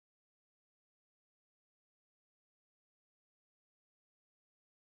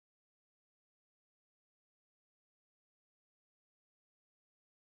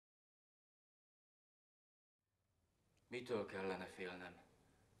Mitől kellene félnem?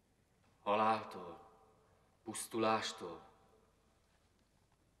 Haláltól? Pusztulástól?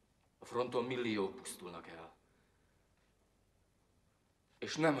 A fronton milliók pusztulnak el.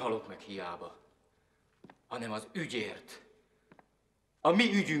 És nem halok meg hiába, hanem az ügyért, a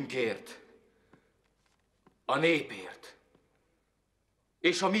mi ügyünkért, a népért.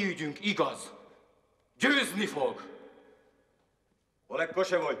 És a mi ügyünk igaz, győzni fog. Oleg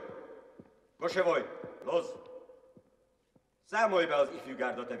Kosevoly! Kosevoly! Loz! Számolj be az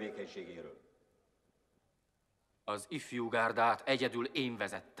ifjúgárda tevékenységéről. Az ifjúgárdát egyedül én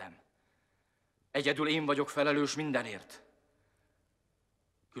vezettem. Egyedül én vagyok felelős mindenért.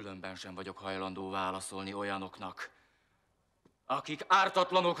 Különben sem vagyok hajlandó válaszolni olyanoknak, akik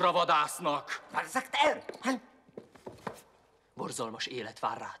ártatlanokra vadásznak. Borzalmas élet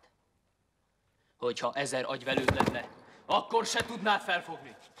vár rád. Hogyha 1000 agyvelőd lenne, akkor se tudnád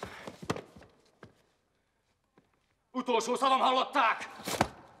felfogni. Utolsó szavam hallották!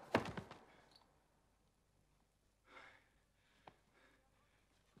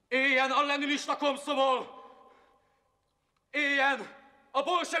 Éljen a leninista Komszomol! Éljen a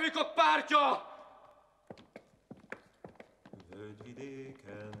bolsevikok pártja!